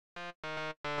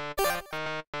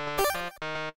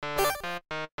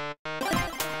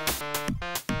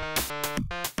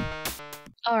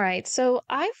All right, so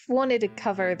I've wanted to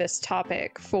cover this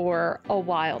topic for a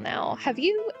while now. Have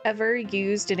you ever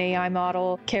used an AI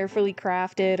model, carefully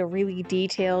crafted a really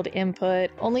detailed input,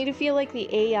 only to feel like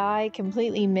the AI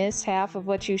completely missed half of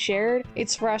what you shared?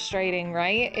 It's frustrating,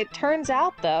 right? It turns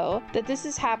out, though, that this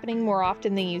is happening more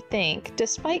often than you think.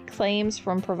 Despite claims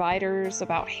from providers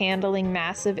about handling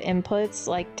massive inputs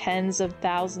like tens of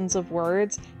thousands of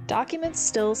words, documents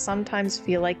still sometimes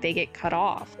feel like they get cut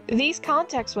off. These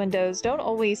context windows don't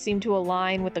always seem to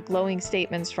align with the glowing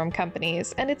statements from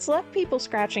companies, and it's left people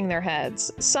scratching their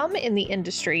heads. Some in the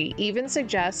industry even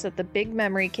suggest that the big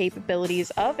memory capabilities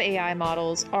of AI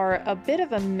models are a bit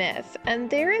of a myth, and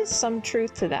there is some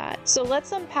truth to that. So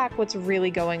let's unpack what's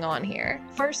really going on here.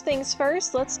 First things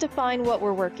first, let's define what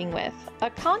we're working with. A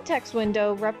context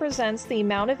window represents the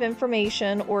amount of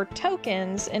information or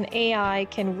tokens an AI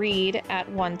can read at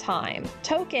one time.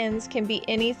 Tokens can be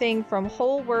anything from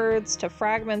whole words to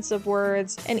fragments of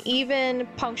words, and even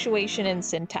punctuation and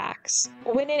syntax.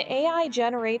 When an AI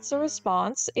generates a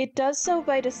response, it does so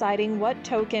by deciding what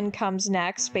token comes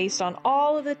next based on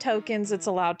all of the tokens it's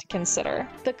allowed to consider.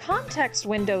 The context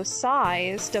window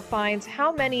size defines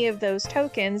how many of those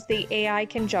tokens the AI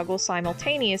can juggle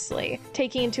simultaneously,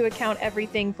 taking into account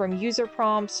everything from user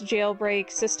prompts,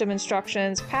 jailbreaks, system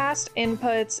instructions, past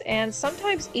inputs, and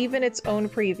sometimes even its own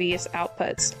previous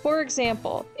outputs. For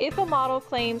example, if a model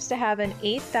claims to have an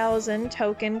 8,000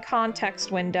 token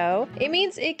context window, it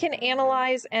means it can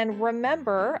analyze and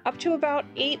remember up to about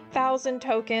 8,000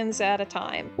 tokens at a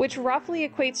time, which roughly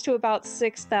equates to about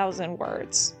 6,000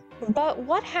 words. But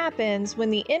what happens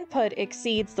when the input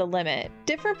exceeds the limit?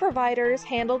 Different providers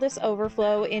handle this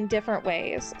overflow in different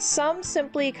ways. Some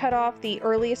simply cut off the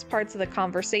earliest parts of the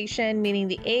conversation, meaning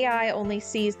the AI only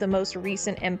sees the most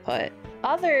recent input.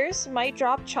 Others might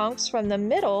drop chunks from the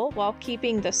middle while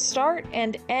keeping the start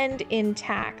and end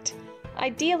intact.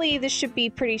 Ideally, this should be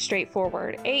pretty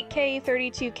straightforward. 8K,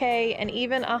 32K, and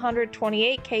even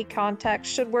 128K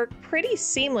context should work pretty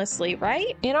seamlessly,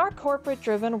 right? In our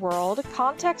corporate-driven world,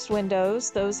 context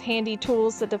windows, those handy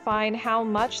tools that define how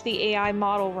much the AI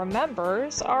model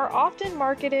remembers, are often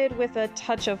marketed with a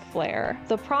touch of flair.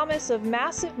 The promise of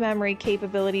massive memory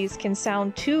capabilities can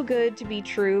sound too good to be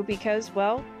true because,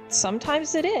 well,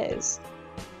 sometimes it is.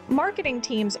 Marketing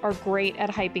teams are great at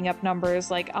hyping up numbers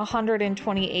like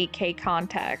 128K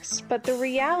context, but the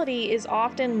reality is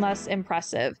often less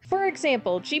impressive. For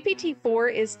example,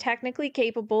 GPT-4 is technically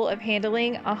capable of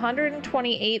handling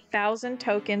 128,000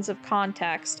 tokens of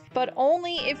context, but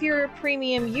only if you're a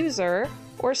premium user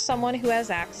or someone who has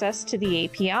access to the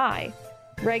API.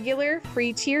 Regular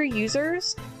free tier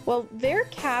users, well, they're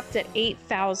capped at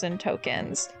 8,000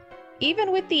 tokens.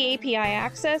 Even with the API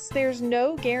access, there's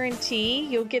no guarantee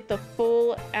you'll get the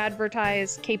full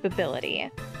advertised capability.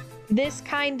 This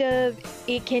kind of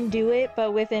it can do it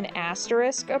but with an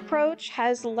asterisk approach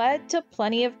has led to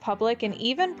plenty of public and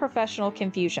even professional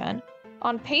confusion.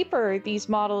 On paper, these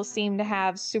models seem to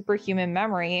have superhuman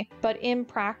memory, but in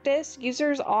practice,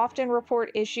 users often report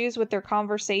issues with their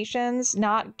conversations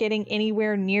not getting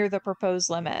anywhere near the proposed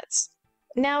limits.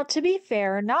 Now, to be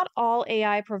fair, not all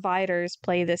AI providers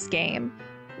play this game.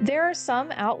 There are some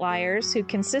outliers who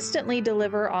consistently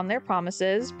deliver on their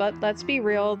promises, but let's be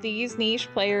real, these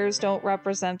niche players don't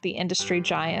represent the industry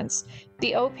giants.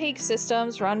 The opaque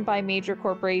systems run by major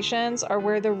corporations are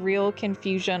where the real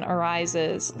confusion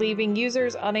arises, leaving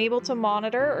users unable to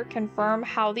monitor or confirm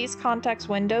how these context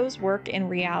windows work in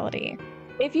reality.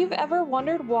 If you've ever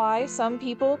wondered why some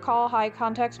people call high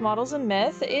context models a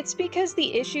myth, it's because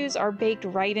the issues are baked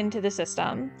right into the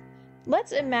system.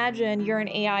 Let's imagine you're an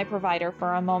AI provider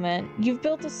for a moment. You've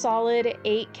built a solid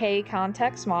 8K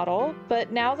context model,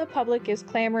 but now the public is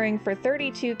clamoring for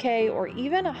 32K or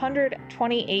even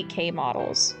 128K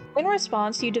models. In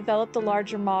response, you develop the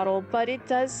larger model, but it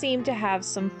does seem to have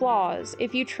some flaws.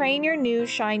 If you train your new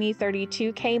shiny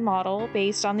 32K model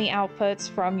based on the outputs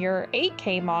from your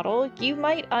 8K model, you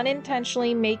might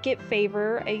unintentionally make it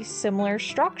favor a similar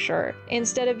structure.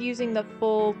 Instead of using the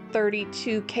full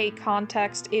 32K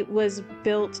context it was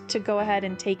built to go ahead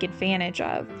and take advantage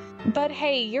of. But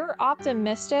hey, you're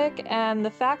optimistic, and the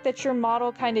fact that your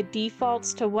model kind of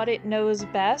defaults to what it knows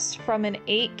best from an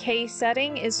 8K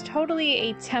setting is totally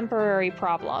a temporary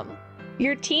problem.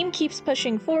 Your team keeps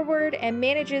pushing forward and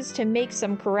manages to make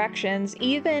some corrections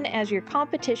even as your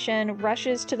competition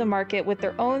rushes to the market with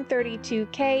their own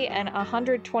 32K and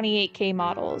 128K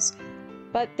models.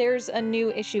 But there's a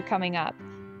new issue coming up.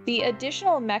 The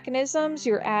additional mechanisms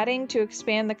you're adding to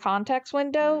expand the context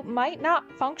window might not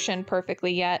function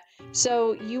perfectly yet,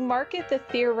 so you market the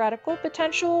theoretical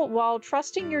potential while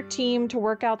trusting your team to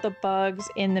work out the bugs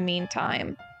in the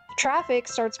meantime. Traffic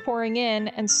starts pouring in,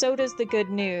 and so does the good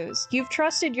news. You've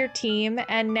trusted your team,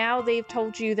 and now they've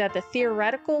told you that the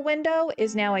theoretical window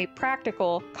is now a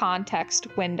practical context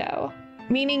window,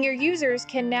 meaning your users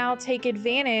can now take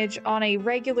advantage on a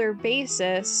regular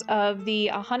basis of the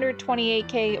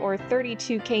 128K or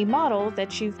 32K model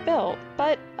that you've built.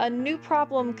 But a new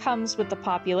problem comes with the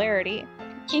popularity.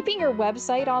 Keeping your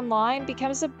website online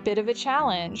becomes a bit of a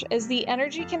challenge, as the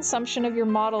energy consumption of your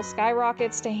model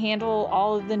skyrockets to handle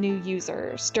all of the new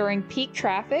users. During peak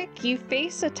traffic, you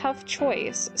face a tough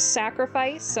choice: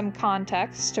 sacrifice some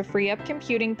context to free up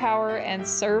computing power and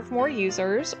serve more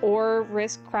users, or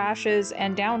risk crashes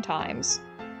and downtimes.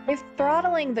 If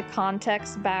throttling the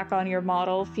context back on your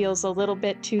model feels a little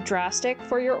bit too drastic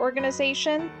for your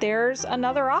organization, there's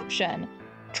another option: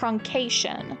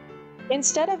 truncation.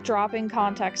 Instead of dropping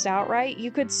context outright,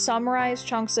 you could summarize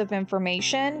chunks of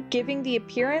information, giving the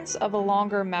appearance of a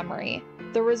longer memory.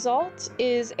 The result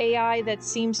is AI that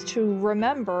seems to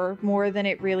remember more than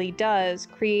it really does,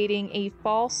 creating a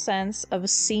false sense of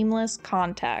seamless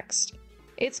context.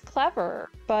 It's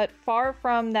clever, but far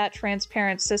from that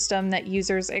transparent system that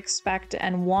users expect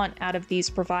and want out of these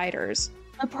providers.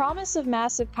 The promise of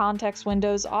massive context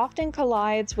windows often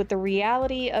collides with the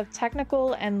reality of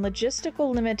technical and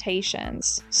logistical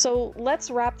limitations. So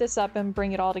let's wrap this up and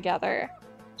bring it all together.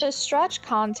 To stretch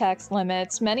context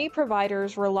limits, many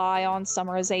providers rely on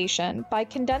summarization. By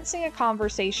condensing a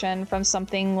conversation from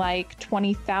something like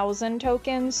 20,000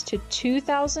 tokens to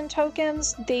 2,000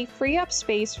 tokens, they free up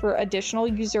space for additional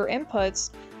user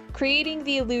inputs, creating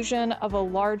the illusion of a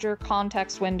larger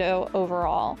context window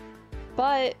overall.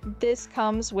 But this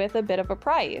comes with a bit of a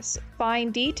price.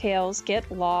 Fine details get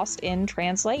lost in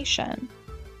translation.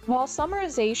 While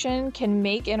summarization can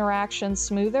make interactions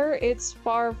smoother, it's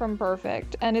far from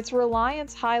perfect, and its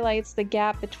reliance highlights the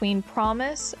gap between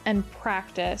promise and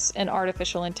practice in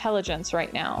artificial intelligence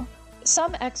right now.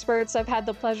 Some experts I've had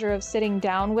the pleasure of sitting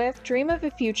down with dream of a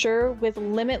future with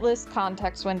limitless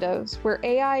context windows, where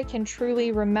AI can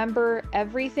truly remember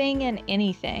everything and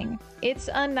anything. It's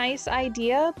a nice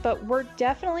idea, but we're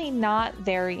definitely not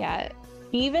there yet.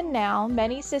 Even now,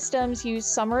 many systems use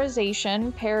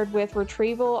summarization paired with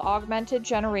retrieval augmented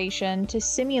generation to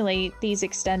simulate these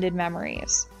extended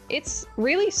memories. It's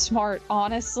really smart,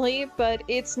 honestly, but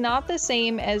it's not the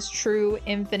same as true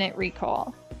infinite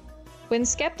recall. When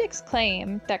skeptics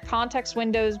claim that context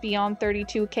windows beyond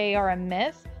 32K are a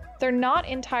myth, they're not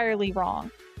entirely wrong.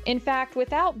 In fact,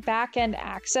 without back-end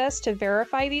access to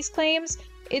verify these claims,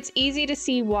 it's easy to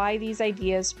see why these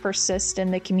ideas persist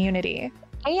in the community.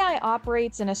 AI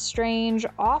operates in a strange,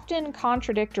 often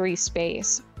contradictory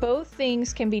space. Both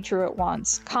things can be true at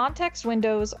once. Context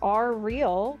windows are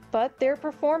real, but their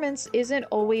performance isn't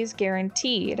always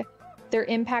guaranteed. They're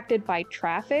impacted by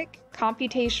traffic,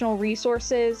 computational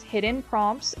resources, hidden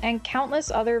prompts, and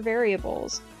countless other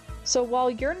variables. So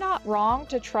while you're not wrong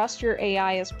to trust your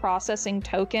AI as processing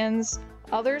tokens,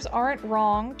 others aren't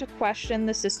wrong to question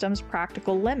the system's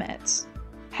practical limits.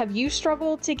 Have you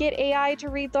struggled to get AI to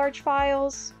read large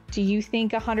files? Do you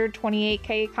think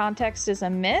 128K context is a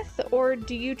myth, or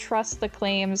do you trust the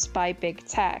claims by big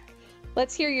tech?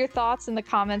 Let's hear your thoughts in the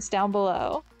comments down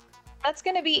below. That's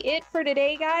going to be it for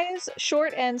today, guys.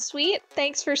 Short and sweet.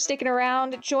 Thanks for sticking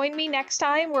around. Join me next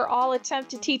time where I'll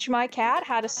attempt to teach my cat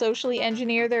how to socially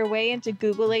engineer their way into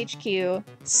Google HQ.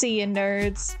 See ya,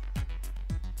 nerds.